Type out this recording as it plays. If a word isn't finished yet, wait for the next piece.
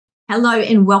Hello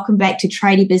and welcome back to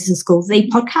Tradie Business School, the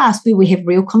podcast where we have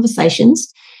real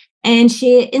conversations and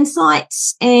share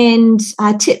insights and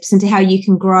tips into how you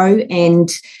can grow and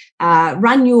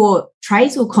run your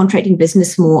trades or contracting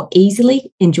business more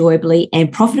easily, enjoyably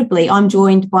and profitably. I'm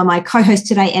joined by my co-host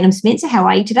today, Adam Spencer. How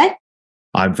are you today?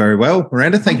 I'm very well,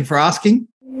 Miranda. Thank you for asking.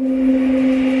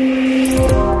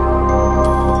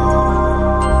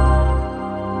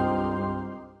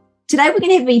 Today, we're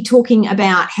going to be talking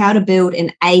about how to build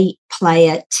an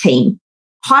A-player team.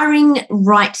 Hiring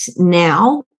right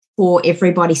now for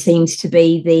everybody seems to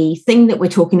be the thing that we're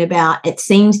talking about. It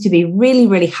seems to be really,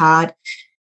 really hard.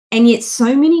 And yet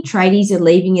so many tradies are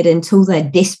leaving it until they're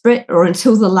desperate or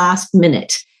until the last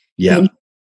minute. Yeah. And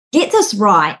get this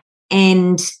right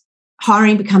and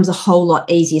hiring becomes a whole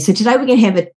lot easier. So today we're going to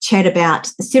have a chat about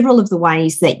several of the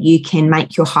ways that you can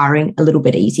make your hiring a little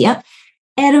bit easier.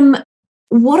 Adam,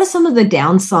 what are some of the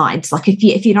downsides? Like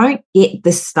if you don't get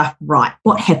this stuff right,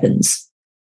 what happens?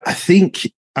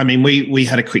 We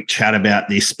had a quick chat about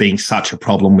this being such a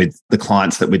problem with the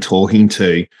clients that we're talking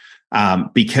to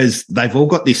because they've all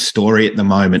got this story at the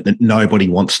moment that nobody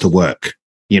wants to work.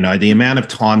 You know, the amount of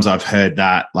times I've heard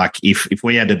that, like if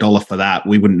we had $1 for that,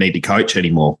 we wouldn't need to coach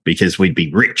anymore because we'd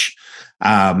be rich.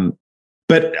 But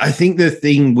I think the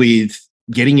thing with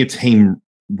getting your team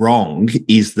wrong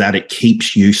is that it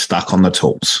keeps you stuck on the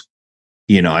tools.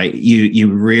 You know,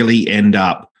 you really end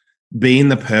up being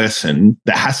the person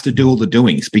that has to do all the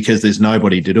doings because there's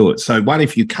nobody to do it. So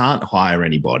if you can't hire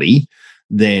anybody,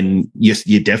 then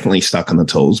you're definitely stuck on the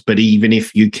tools. But even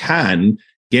if you can,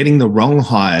 getting the wrong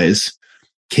hires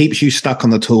keeps you stuck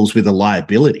on the tools with a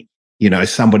liability, you know,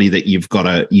 somebody that you've got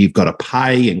to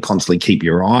pay and constantly keep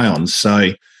your eye on.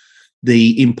 So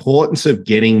the importance of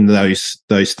getting those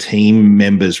team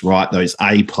members right, those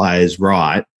A players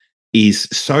right, is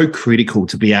so critical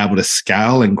to be able to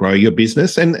scale and grow your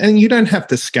business. And you don't have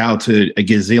to scale to $1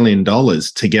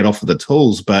 gazillion to get off of the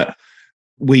tools, but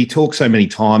we talk so many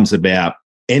times about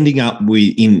ending up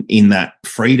in that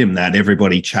freedom that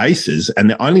everybody chases.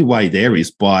 And the only way there is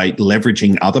by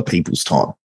leveraging other people's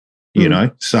time, you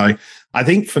know? So I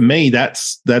think for me,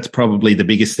 that's probably the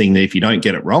biggest thing, that if you don't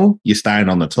get it wrong, you're staying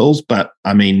on the tools. But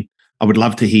I mean, I would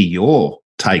love to hear your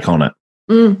take on it.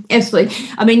 Absolutely.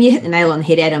 I mean, you hit the nail on the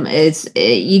head, Adam, is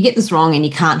you get this wrong and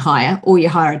you can't hire, or you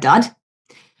hire a dud.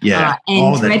 Yeah.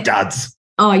 The duds.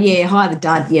 Oh, yeah, hire the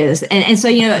dud, yes. And so,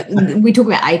 you know, we talk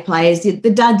about A players. The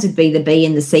duds would be the B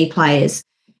and the C players.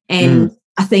 And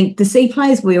I think the C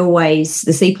players,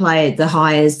 the C player, the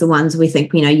hires, the ones we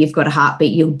think, you know, you've got a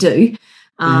heartbeat, you'll do.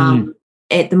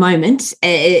 At the moment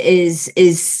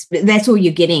is that's all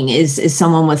you're getting is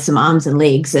someone with some arms and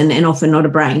legs and often not a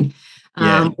brain,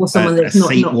 or someone that's not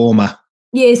seat warmer.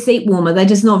 Yeah, seat warmer. They're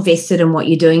just not vested in what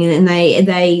you're doing, and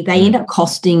they end up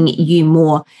costing you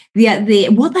more.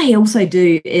 What they also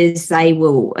do is they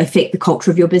will affect the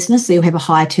culture of your business. So you'll have a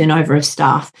higher turnover of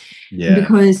staff. Yeah.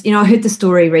 Because, you know, I heard the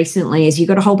story recently is you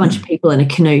got a whole bunch of people in a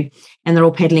canoe and they're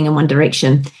all paddling in one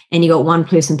direction, and you got one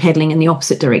person paddling in the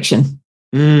opposite direction.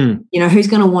 You know, who's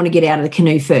going to want to get out of the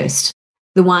canoe first?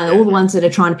 All the ones that are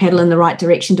trying to paddle in the right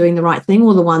direction, doing the right thing,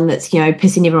 or the one that's, you know,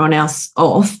 pissing everyone else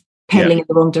off, paddling in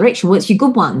the wrong direction? Well, it's your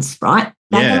good ones, right?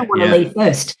 They're going to want to leave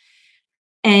first.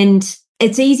 And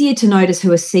it's easier to notice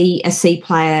who a C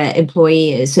player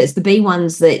employee is. So it's the B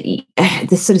ones that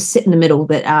they sort of sit in the middle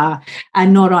that are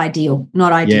not ideal.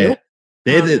 Yeah.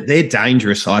 They're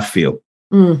dangerous, I feel,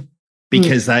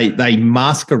 because they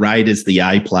masquerade as the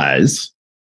A players.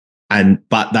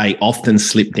 But they often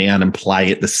slip down and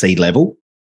play at the C level.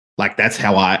 Like that's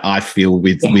how I feel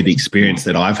with experience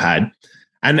that I've had.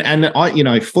 And I, you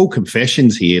know, full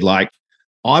confessions here, like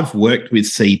I've worked with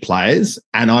C players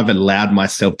and I've allowed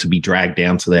myself to be dragged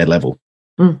down to their level.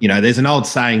 You know, there's an old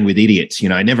saying with idiots, you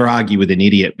know, never argue with an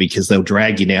idiot because they'll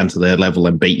drag you down to their level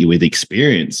and beat you with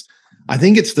experience. I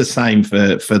think it's the same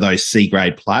for those C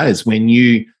grade players. When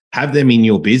you have them in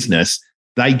your business,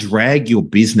 they drag your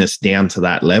business down to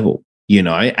that level, you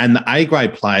know, and the A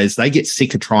grade players, they get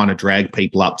sick of trying to drag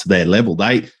people up to their level.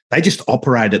 They just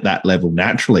operate at that level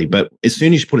naturally. But as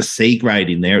soon as you put a C grade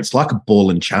in there, it's like a ball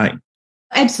and chain.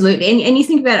 Absolutely. And you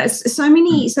think about it, so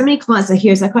many clients are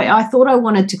here. It's like, I thought I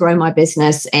wanted to grow my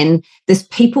business and this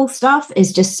people stuff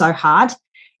is just so hard.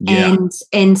 Yeah.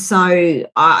 And so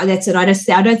that's it. I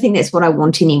don't think that's what I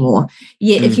want anymore.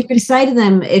 Yeah. If you could say to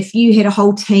them, if you had a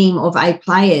whole team of A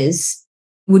players,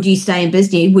 would you stay in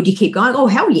business? Would you keep going? Oh,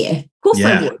 hell yeah. Of course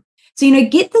I would. So, you know,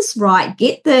 get this right,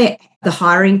 get the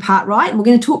hiring part right. And we're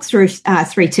going to talk through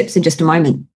 3 tips in just a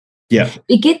moment. Yeah.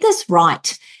 But get this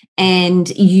right and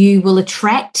you will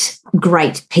attract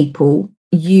great people.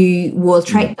 You will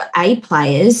attract the A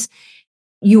players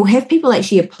you'll have people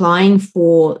actually applying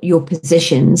for your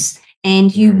positions,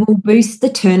 and you will boost the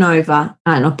turnover.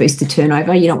 Not boost the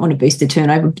turnover. You don't want to boost the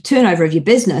turnover of your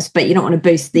business, but you don't want to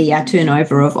boost the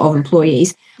turnover of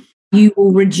employees. You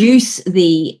will reduce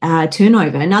the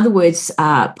turnover. In other words,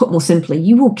 put more simply,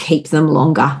 you will keep them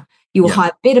longer. You will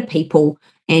hire better people,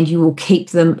 and you will keep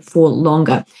them for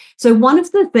longer. So one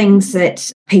of the things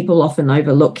that people often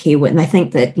overlook here when they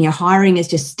think that, hiring is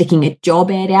just sticking a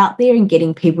job ad out there and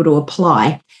getting people to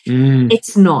apply.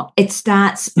 It's not. It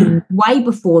starts way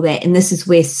before that, and this is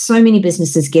where so many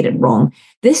businesses get it wrong.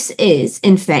 This is,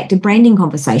 in fact, a branding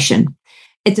conversation.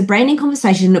 It's a branding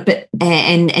conversation, but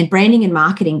and branding and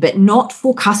marketing, but not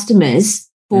for customers,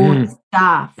 for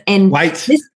staff. And wait,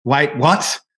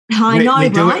 what? I know,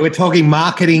 right? We're talking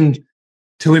marketing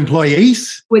to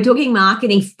employees? We're talking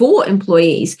marketing for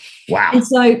employees. Wow. And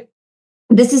so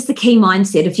this is the key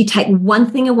mindset. If you take one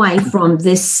thing away from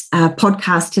this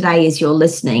podcast today as you're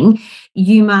listening,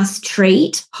 you must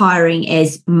treat hiring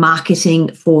as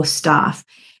marketing for staff.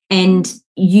 And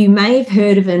you may have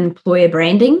heard of employer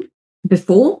branding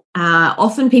before.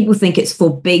 Often people think it's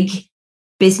for big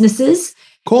businesses.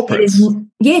 Corporates.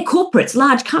 Corporates,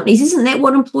 large companies. Isn't that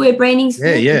what employer branding is for?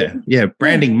 Yeah.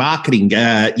 Branding, marketing,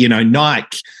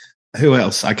 Nike. Who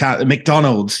else?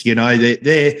 McDonald's,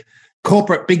 they're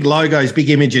corporate, big logos,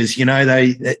 big images,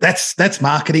 that's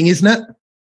marketing, isn't it?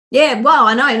 Yeah, well,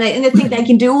 I know. And they think they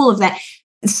can do all of that.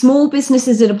 Small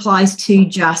businesses, it applies to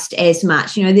just as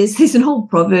much. There's an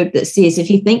old proverb that says, if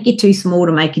you think you're too small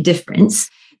to make a difference,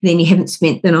 then you haven't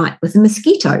spent the night with a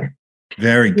mosquito.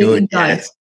 Very good.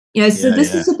 Yes.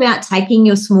 This is about taking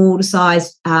your small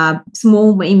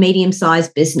and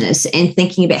medium-sized business and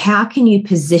thinking about how can you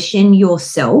position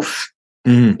yourself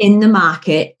in the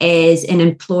market as an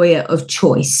employer of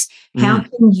choice. How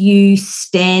can you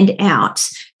stand out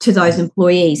to those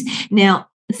employees? Now,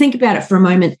 think about it for a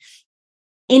moment.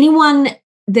 Anyone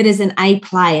that is an A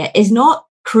player is not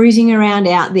cruising around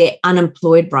out there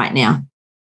unemployed right now.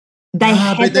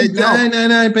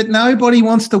 But nobody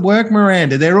wants to work,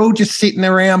 Miranda. They're all just sitting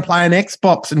around playing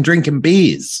Xbox and drinking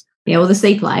beers. Yeah, well, the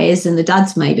C players and the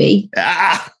duds maybe.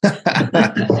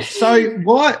 So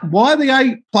why the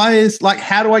A players?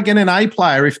 How do I get an A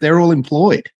player if they're all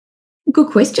employed?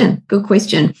 Good question.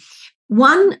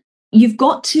 One, you've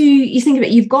got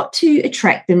to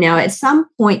attract them. Now, at some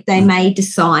point, they may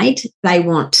decide they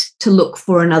want to look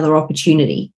for another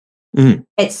opportunity.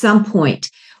 At some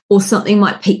point. Or something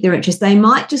might pique their interest. They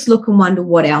might just look and wonder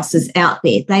what else is out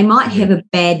there. They might have a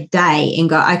bad day and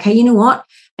go, okay, you know what?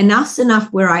 Enough's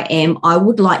enough where I am. I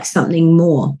would like something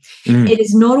more.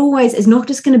 It's not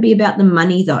just going to be about the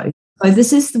money, though. So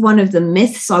this is one of the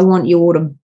myths I want you all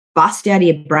to bust out of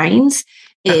your brains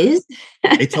is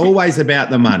it's always about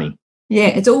the money.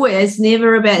 Yeah, it's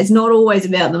not always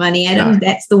about the money, Adam. No.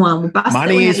 That's the one.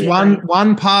 Money is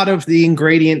one part of the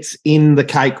ingredients in the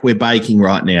cake we're baking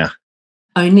right now.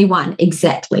 Only one,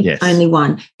 exactly. Yes. Only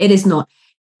one. It is not.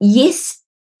 Yes,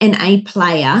 an A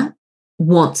player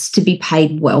wants to be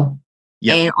paid well.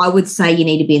 Yep. And I would say you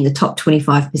need to be in the top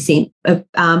 25% of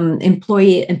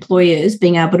employers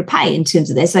being able to pay in terms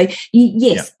of that. So,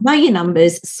 know your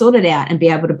numbers, sort it out, and be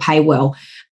able to pay well.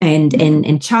 And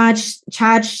charge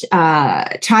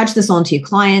this on to your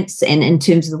clients, and in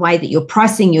terms of the way that you're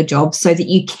pricing your job, so that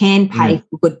you can pay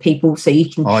for good people, so you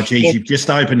can. Oh, geez, you've just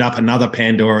opened up another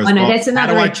Pandora's box. That's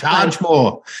another. How do I charge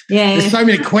more? Yeah, there's so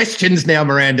many questions now,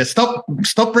 Miranda. Stop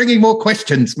bringing more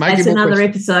questions. That's another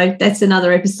episode. That's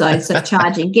another episode. So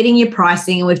charging, getting your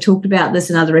pricing, and we've talked about this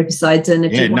in other episodes. And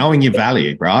knowing your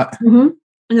value, right?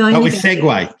 But with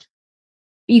segue.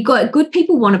 You've got good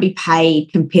people want to be paid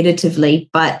competitively,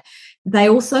 but they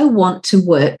also want to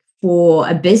work for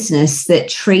a business that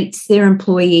treats their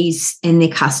employees and their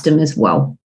customers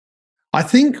well. I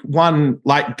think going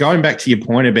back to your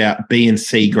point about B and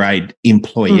C grade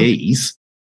employees,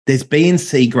 there's B and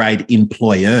C grade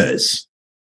employers.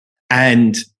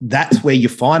 And that's where you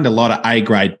find a lot of A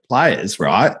grade players,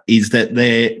 right? Is that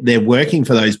they're working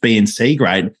for those B and C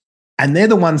grade, and they're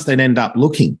the ones that end up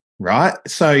looking. Right.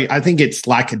 So I think it's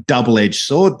like a double-edged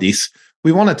sword.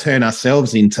 We want to turn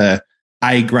ourselves into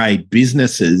A-grade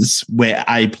businesses where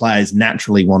A players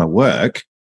naturally want to work.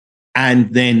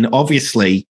 And then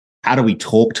obviously, how do we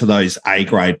talk to those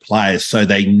A-grade players so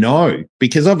they know?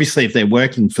 Because obviously if they're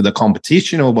working for the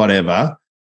competition or whatever,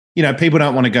 people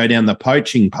don't want to go down the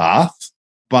poaching path.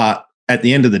 But at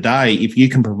the end of the day, if you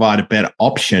can provide a better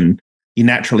option, you're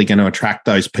naturally going to attract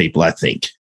those people, I think.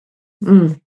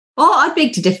 Oh, I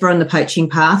beg to differ on the poaching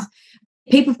path.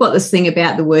 People have got this thing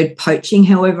about the word poaching.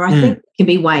 However, I think there can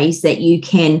be ways that you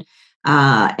can,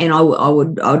 and I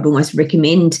would almost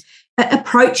recommend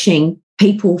approaching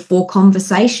people for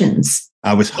conversations.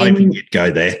 I was hoping you'd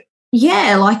go there.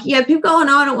 Yeah, people go, oh,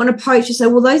 no, I don't want to poach. You say,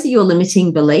 well, those are your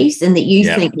limiting beliefs, and that you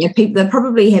think people, they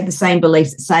probably have the same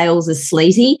beliefs that sales is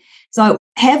sleazy. So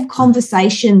have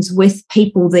conversations with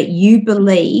people that you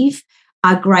believe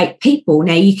are great people.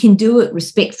 Now, you can do it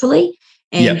respectfully,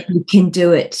 and you can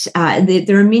do it.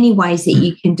 There are many ways that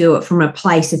you can do it from a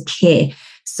place of care.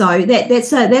 So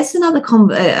that's another.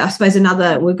 I suppose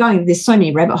another. There's so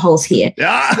many rabbit holes here.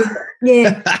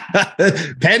 Yeah,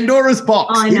 Pandora's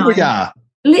box. Here we are.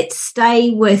 Let's stay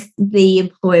with the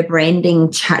employer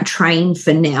branding train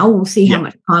for now. We'll see how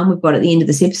much time we've got at the end of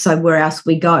this episode, where else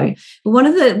we go. But one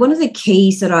of the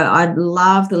keys that I'd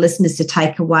love the listeners to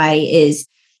take away is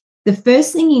the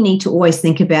first thing you need to always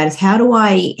think about is how do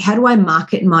I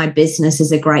market my business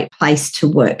as a great place to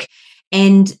work?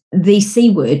 And the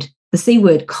C word,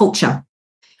 culture,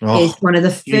 is one of the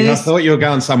first. I thought you were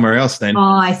going somewhere else then. Oh,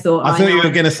 I thought you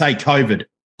were going to say COVID.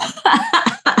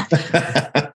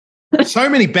 So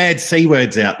many bad C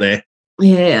words out there.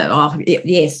 Yeah. Oh,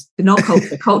 yes. But not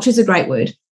culture. Culture is a great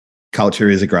word. Culture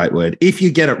is a great word if you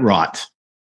get it right.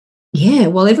 Yeah.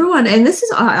 Well, everyone, and this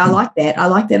is, I like that. I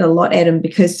like that a lot, Adam,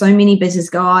 because so many businesses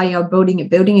go, you're building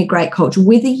a great culture.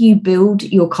 Whether you build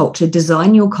your culture,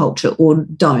 design your culture, or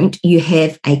don't, you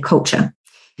have a culture.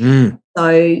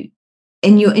 So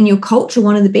in your culture,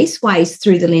 one of the best ways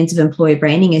through the lens of employer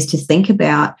branding is to think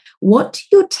about, what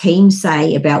do your team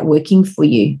say about working for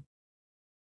you?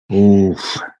 Oh,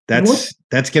 that's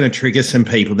going to trigger some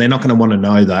people. They're not going to want to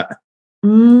know that.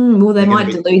 Well, they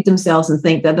might delude themselves and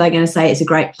think that they're going to say it's a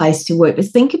great place to work. But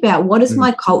think about, what is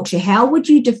my culture? How would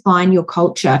you define your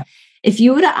culture? If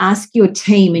you were to ask your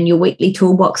team in your weekly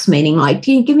toolbox meeting,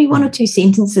 do you give me one or two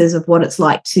sentences of what it's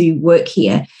like to work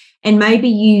here? And maybe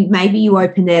you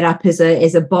open that up as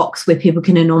a box where people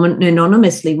can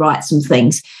anonymously write some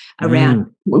things around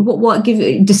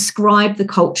describe the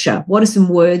culture. What are some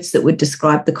words that would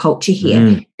describe the culture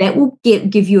here? That will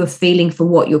give you a feeling for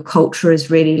what your culture is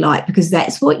really like, because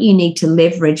that's what you need to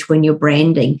leverage when you're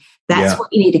branding. That's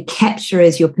what you need to capture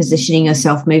as you're positioning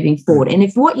yourself moving forward. And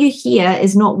if what you hear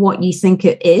is not what you think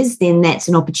it is, then that's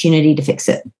an opportunity to fix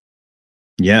it.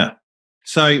 Yeah.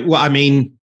 So,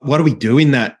 what do we do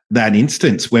in that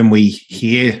instance when we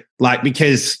hear,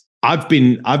 because I've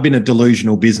been a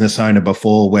delusional business owner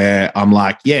before, where I'm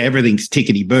like, yeah, everything's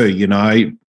tickety boo,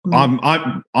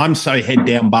 I'm so head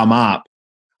down, bum up.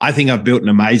 I think I've built an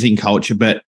amazing culture,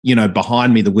 but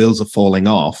behind me the wheels are falling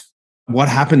off. What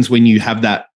happens when you have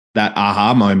that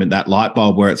aha moment, that light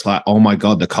bulb, where it's like, oh my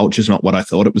God, the culture's not what I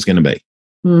thought it was going to be,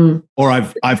 or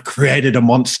I've created a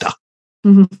monster?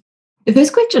 The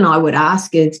first question I would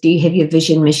ask is, do you have your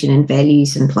vision, mission, and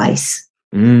values in place?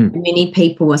 Many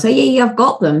people will say, yeah, I've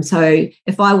got them. So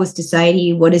if I was to say to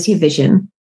you, what is your vision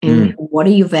and what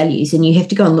are your values? And you have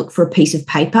to go and look for a piece of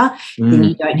paper, then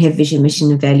you don't have vision,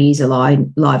 mission, and values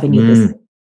live in your business.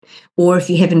 Or if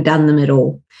you haven't done them at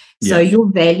all. So your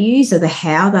values are the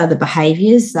how, they're the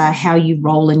behaviors, they're how you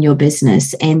roll in your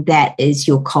business. And that is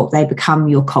your cult. They become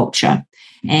your culture.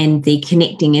 And the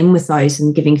connecting in with those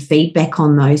and giving feedback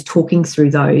on those, talking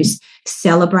through those,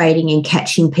 celebrating and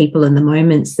catching people in the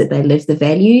moments that they live the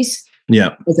values,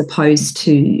 as opposed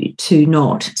to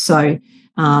not. So,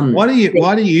 why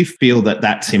do you feel that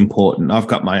that's important? I've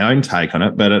got my own take on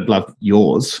it, but I'd love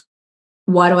yours.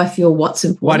 Why do I feel what's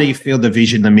important? Why do you feel the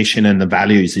vision, the mission, and the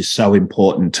values is so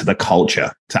important to the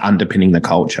culture, to underpinning the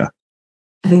culture?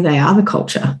 I think they are the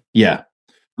culture. Yeah.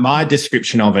 My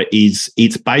description of it is,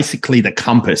 it's basically the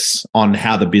compass on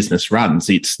how the business runs.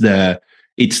 It's the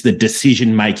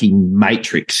decision-making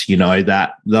matrix,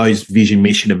 that those vision,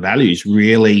 mission, and values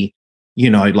really,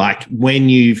 when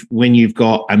you've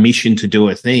got a mission to do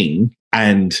a thing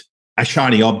and a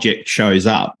shiny object shows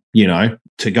up,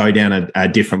 to go down a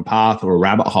different path or a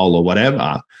rabbit hole or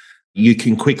whatever, you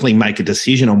can quickly make a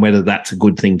decision on whether that's a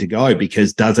good thing to go,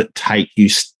 because does it take you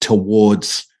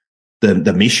towards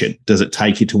the mission? Does it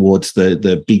take you towards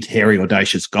the big, hairy,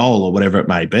 audacious goal or whatever it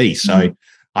may be? So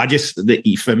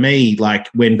for me,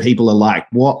 when people are like,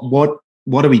 what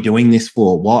are we doing this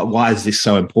for? Why is this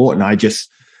so important?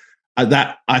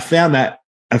 I found that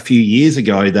a few years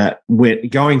ago, that when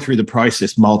going through the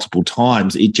process multiple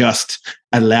times, it just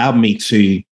allowed me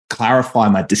to clarify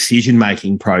my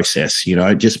decision-making process.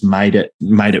 It just made it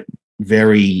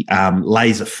very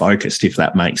laser focused, if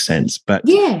that makes sense. But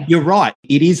you're right.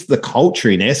 It is the culture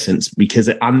in essence, because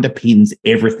it underpins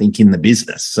everything in the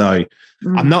business. So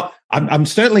I'm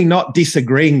certainly not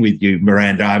disagreeing with you,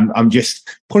 Miranda. I'm just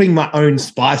putting my own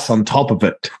spice on top of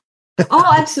it.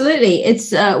 Oh, absolutely.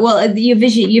 It's your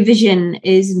vision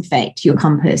is in fact your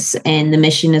compass, and the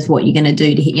mission is what you're going to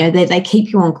do to hit. They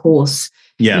keep you on course.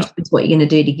 Yeah, It's what you're going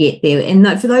to do to get there. And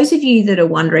for those of you that are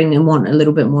wondering and want a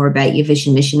little bit more about your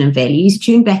vision, mission, and values,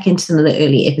 tune back into some of the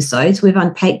early episodes. We've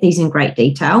unpacked these in great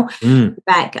detail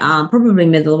back probably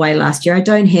middle of the way last year. I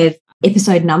don't have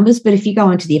episode numbers, but if you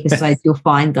go into the episodes, you'll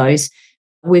find those.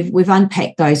 We've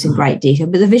unpacked those in great detail.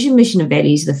 But the vision, mission, and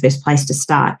values are the first place to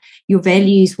start. Your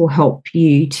values will help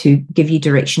you to give you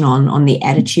direction on the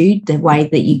attitude, the way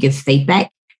that you give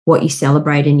feedback, what you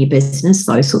celebrate in your business,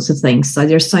 those sorts of things. So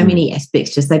there are so many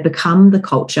aspects, just they become the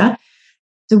culture.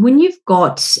 So when you've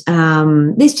got,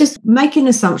 let's just make an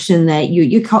assumption that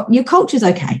your culture's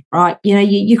okay, right?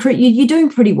 You're doing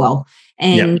pretty well.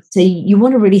 And so you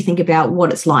want to really think about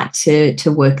what it's like to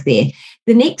work there.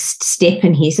 The next step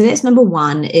in here, so that's number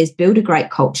one, is build a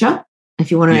great culture. If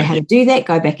you want to know how to do that,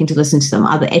 go back and to listen to some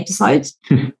other episodes.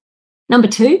 Number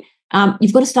two,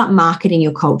 you've got to start marketing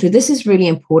your culture. This is really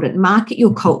important. Market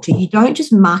your culture. You don't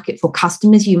just market for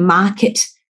customers, you market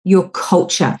your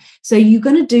culture. So you're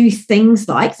going to do things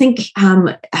like,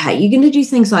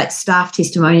 staff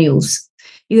testimonials.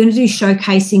 You're going to do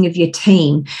showcasing of your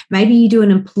team. Maybe you do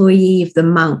an employee of the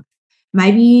month.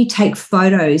 Maybe you take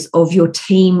photos of your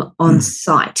team on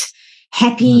site.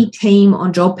 Happy team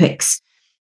on job pics.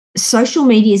 Social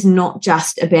media is not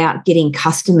just about getting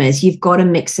customers. You've got to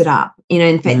mix it up.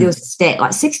 In fact, there was a stat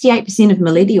like 68% of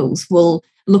millennials will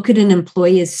look at an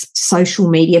employer's social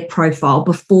media profile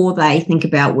before they think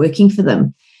about working for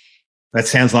them. That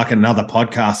sounds like another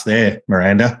podcast there,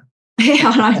 Miranda. Yeah,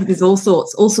 I know. There's all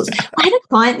sorts. I had a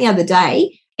client the other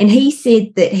day, and he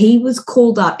said that he was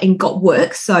called up and got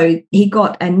work. So he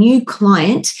got a new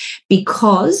client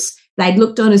because they'd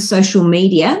looked on his social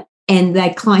media, and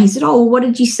that client, he said, "Oh, well, what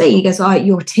did you see?" He goes, "Oh,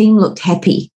 your team looked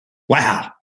happy."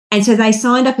 Wow. And so they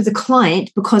signed up as a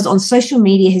client because on social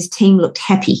media, his team looked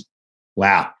happy.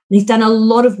 Wow. He's done a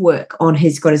lot of work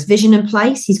he's got his vision in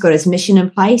place. He's got his mission in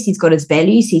place. He's got his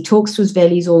values. He talks to his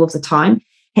values all of the time,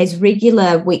 has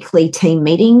regular weekly team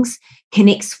meetings,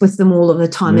 connects with them all of the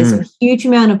time. There's a huge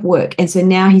amount of work. And so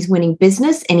now he's winning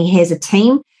business, and he has a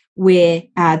team where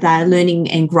they're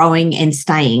learning and growing and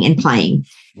staying and playing.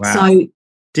 Wow. So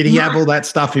did he have all that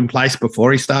stuff in place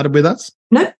before he started with us?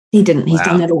 No, he didn't. He's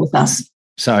done that all with us.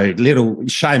 So little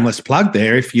shameless plug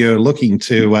there. If you're looking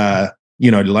to,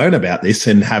 learn about this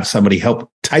and have somebody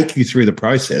help take you through the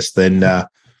process, then,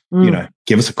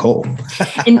 give us a call.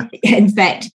 In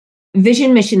fact,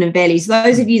 vision, mission, and values.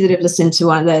 Those of you that have listened to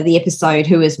one of the episode,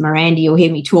 who is Miranda, you'll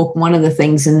hear me talk. One of the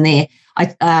things in there,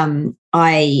 I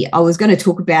was going to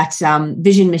talk about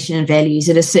vision, mission, and values.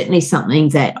 It is certainly something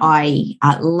that I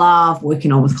love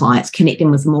working on with clients,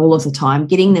 connecting with them all of the time,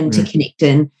 getting them to connect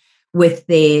in with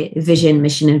their vision,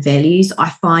 mission, and values. I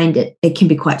find it can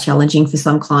be quite challenging for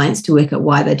some clients to work out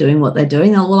why they're doing what they're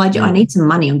doing. I need some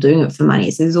money. I'm doing it for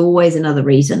money. So there's always another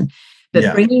reason.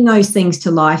 But bringing those things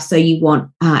to life, so you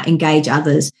want engage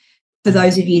others. For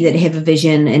those of you that have a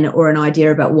vision or an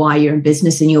idea about why you're in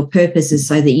business, and your purpose is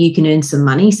so that you can earn some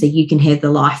money, so you can have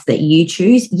the life that you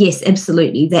choose. Yes,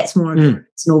 absolutely. That's more of a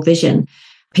personal vision.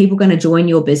 People going to join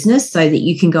your business so that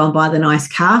you can go and buy the nice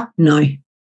car? No.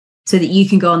 So that you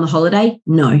can go on the holiday?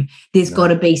 No. There's got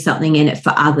to be something in it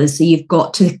for others. So you've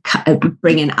got to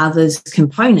bring an others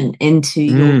component into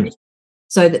your vision,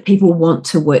 so that people want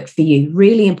to work for you.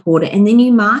 Really important. And then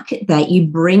you market that, you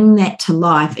bring that to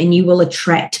life, and you will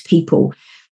attract people.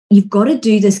 You've got to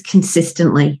do this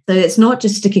consistently. So it's not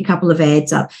just stick a couple of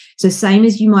ads up. So same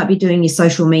as you might be doing your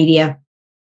social media,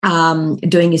 to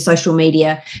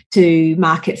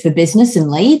market for business and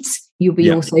leads, you'll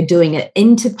be also doing it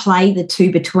interplay the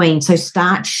two between. So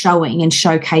start showing and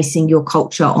showcasing your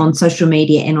culture on social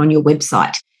media and on your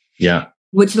website. Yeah.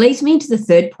 Which leads me to the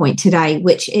third point today,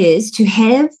 which is to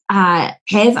have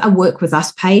a work with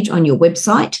us page on your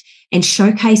website and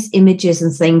showcase images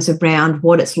and things around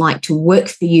what it's like to work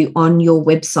for you on your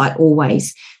website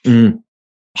always.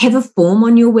 Have a form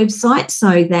on your website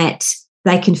so that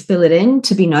they can fill it in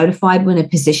to be notified when a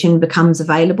position becomes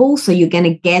available. So you're going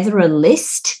to gather a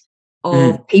list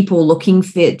of people looking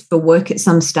for work at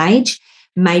some stage.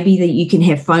 Maybe that you can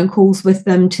have phone calls with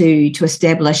them to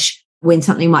establish when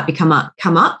something might come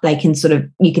up. They can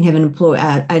you can have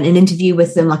an interview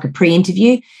with them, like a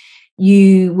pre-interview.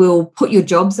 You will put your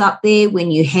jobs up there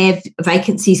when you have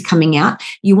vacancies coming out.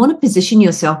 You want to position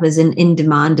yourself as an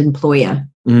in-demand employer.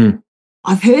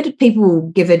 I've heard people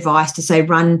give advice to say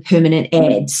run permanent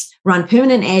ads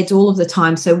all of the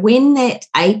time. So when that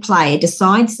A player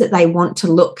decides that they want to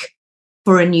look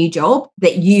for a new job,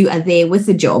 that you are there with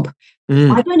a job.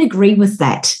 I don't agree with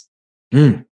that.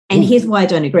 And here's why I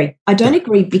don't agree. I don't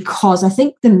agree because I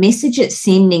think the message it's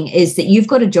sending is that you've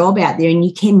got a job out there and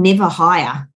you can never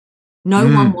hire. No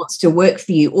one wants to work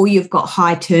for you, or you've got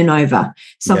high turnover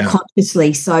subconsciously.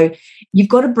 Yeah. So you've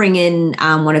got to bring in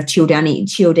one of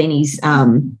Cialdini's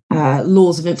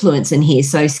laws of influence in here.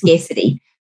 So scarcity,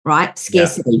 right?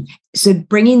 Scarcity. Yeah. So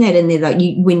bringing that in there, like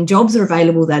when jobs are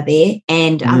available, they're there.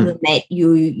 And other than that,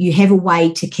 you have a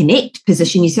way to connect,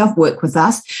 position yourself, work with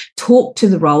us, talk to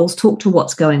the roles, talk to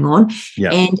what's going on.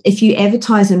 Yeah. And if you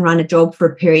advertise and run a job for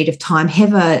a period of time,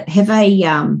 have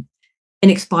an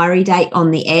expiry date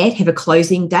on the ad, have a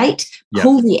closing date,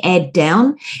 pull the ad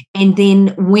down. And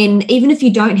then even if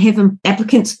you don't have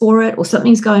applicants for it or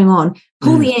something's going on,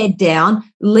 pull the ad down,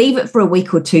 leave it for a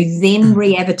week or two, then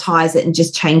re-advertise it and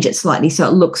just change it slightly so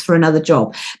it looks for another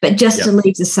job. But just to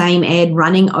leave the same ad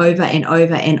running over and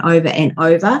over and over and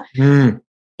over,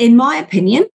 in my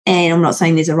opinion, and I'm not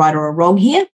saying there's a right or a wrong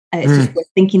here, it's just worth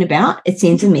thinking about, it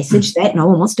sends a message that no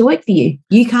one wants to work for you.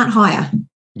 You can't hire.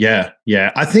 Yeah.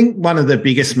 I think one of the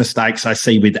biggest mistakes I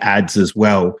see with ads as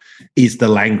well is the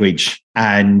language.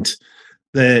 And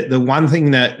the one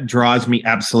thing that drives me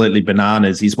absolutely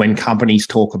bananas is when companies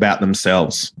talk about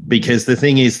themselves. Because the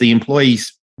thing is, the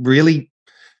employees really,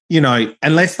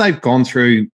 unless they've gone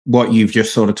through what you've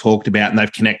just sort of talked about and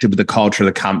they've connected with the culture of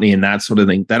the company and that sort of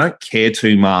thing, they don't care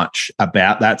too much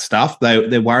about that stuff.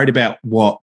 They're worried about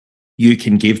what you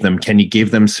can give them. Can you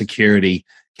give them security?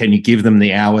 Can you give them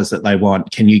the hours that they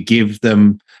want? Can you give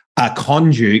them a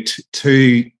conduit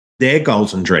to their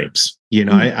goals and dreams?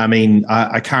 I mean,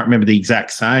 I can't remember the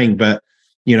exact saying, but,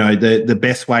 the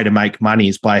best way to make money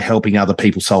is by helping other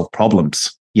people solve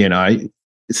problems.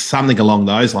 Something along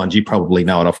those lines. You probably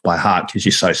know it off by heart because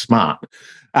you're so smart.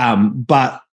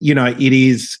 But, it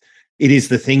is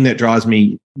the thing that drives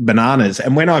me bananas.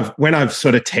 And when I've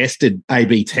sort of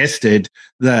A/B tested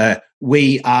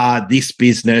we are this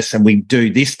business and we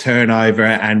do this turnover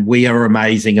and we are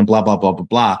amazing and blah, blah, blah, blah,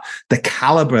 blah. The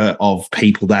caliber of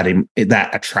people that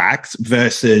attracts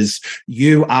versus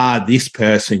you are this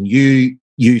person, you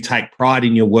take pride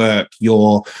in your work,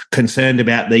 you're concerned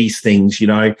about these things,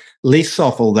 lists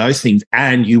off all those things,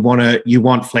 and you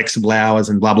want flexible hours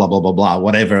and blah, blah, blah, blah, blah,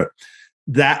 whatever.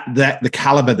 That the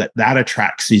caliber that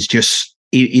attracts is just,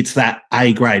 it's that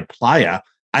A-grade player.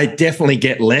 I definitely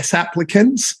get less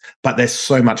applicants, but there's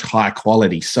so much higher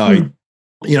quality. So,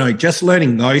 just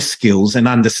learning those skills and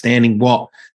understanding what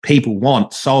people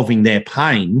want, solving their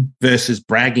pain versus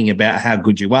bragging about how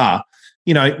good you are.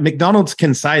 McDonald's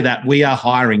can say that we are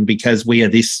hiring because we are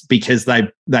this, because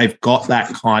they've got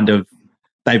that kind of,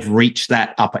 they've reached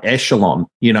that upper echelon,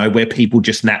 where people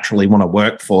just naturally want to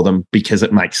work for them because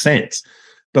it makes sense.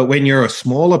 But when you're a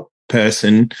smaller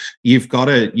person, you've got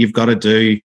to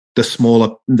do the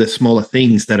smaller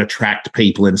things that attract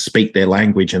people and speak their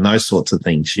language and those sorts of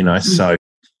things, So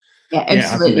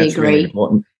absolutely agree. Really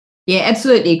important. Yeah,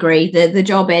 absolutely agree. The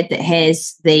job ad that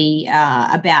has the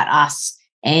about us,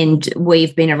 and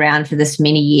we've been around for this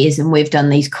many years and we've done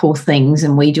these cool things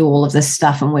and we do all of this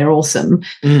stuff and we're awesome.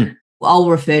 I'll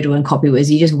refer to in copywords,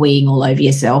 you're just weeing all over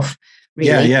yourself.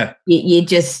 Really. Yeah.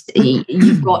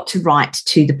 You've got to write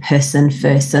to the person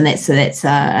first, and that's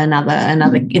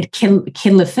another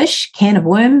kettle of fish, can of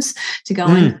worms to go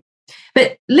in.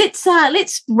 But let's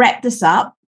wrap this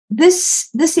up. This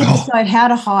episode, how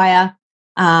to hire,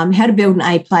 how to build an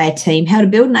A-player team. How to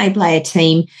build an A-player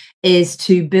team is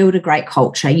to build a great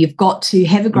culture. You've got to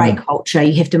have a great culture.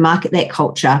 You have to market that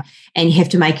culture, and you have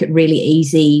to make it really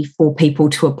easy for people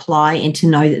to apply and to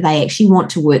know that they actually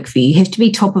want to work for you. You have to be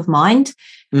top of mind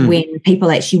when people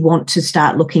actually want to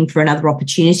start looking for another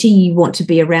opportunity. You want to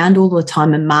be around all the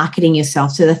time and marketing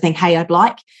yourself so they think, hey, I'd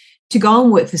like to go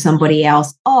and work for somebody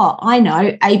else. Oh, I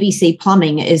know, ABC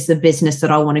Plumbing is the business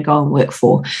that I want to go and work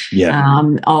for. Yeah.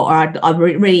 I'm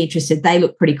really interested. They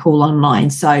look pretty cool online.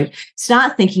 So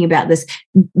start thinking about this.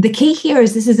 The key here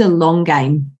is this is a long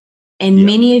game. And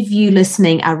many of you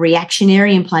listening are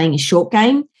reactionary and playing a short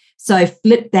game. So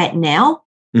flip that now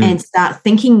and start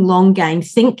thinking long game.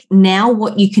 Think now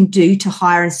what you can do to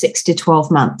hire in 6 to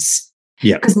 12 months.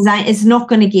 Yeah, because it's not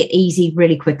going to get easy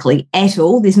really quickly at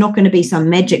all. There's not going to be some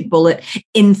magic bullet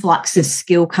influx of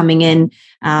skill coming in,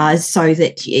 so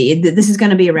that this is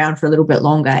going to be around for a little bit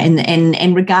longer.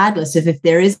 And regardless of if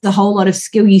there is a whole lot of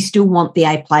skill, you still want the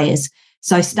A players.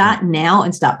 So start now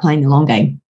and start playing the long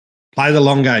game. Play the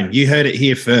long game. You heard it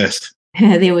here first.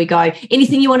 There we go.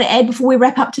 Anything you want to add before we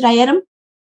wrap up today, Adam?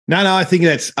 No. I think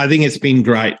it's been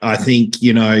great. I think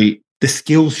the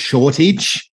skills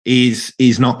shortage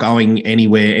is not going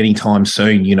anywhere anytime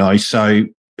soon, so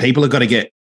people have got to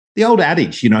get the old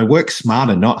adage, work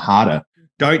smarter, not harder.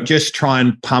 Don't just try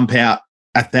and pump out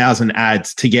 1,000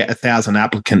 ads to get 1,000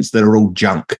 applicants that are all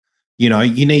junk.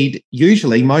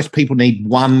 Usually most people need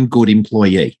one good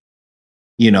employee.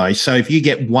 So if you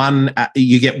get one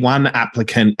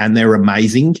applicant and they're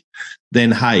amazing,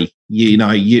 then hey,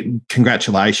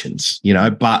 congratulations.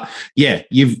 But yeah,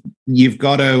 you've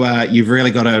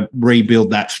really got to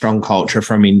rebuild that strong culture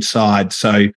from inside.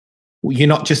 So you're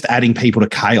not just adding people to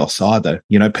chaos either.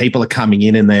 People are coming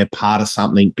in and they're part of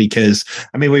something, because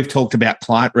we've talked about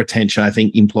client retention. I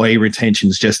think employee retention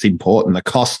is just important. The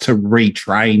cost to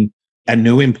retrain a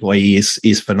new employee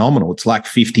is phenomenal. It's like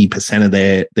 50% of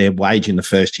their wage in the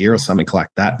first year or something like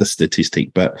that, the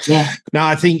statistic. But yeah, no,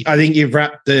 I think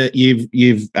you've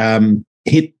you've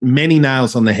hit many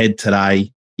nails on the head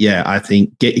today. Yeah, I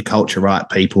think get your culture right,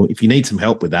 people. If you need some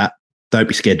help with that, don't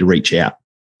be scared to reach out.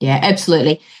 Yeah,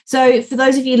 absolutely. So for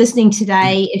those of you listening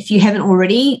today, if you haven't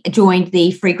already joined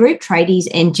the free group, Tradies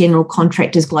and General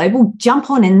Contractors Global, jump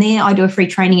on in there. I do a free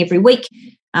training every week.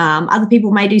 Other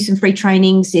people may do some free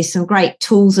trainings. There's some great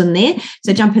tools in there.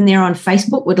 So jump in there on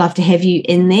Facebook. We'd love to have you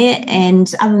in there.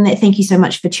 And other than that, thank you so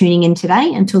much for tuning in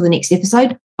today. Until the next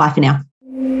episode, bye for now.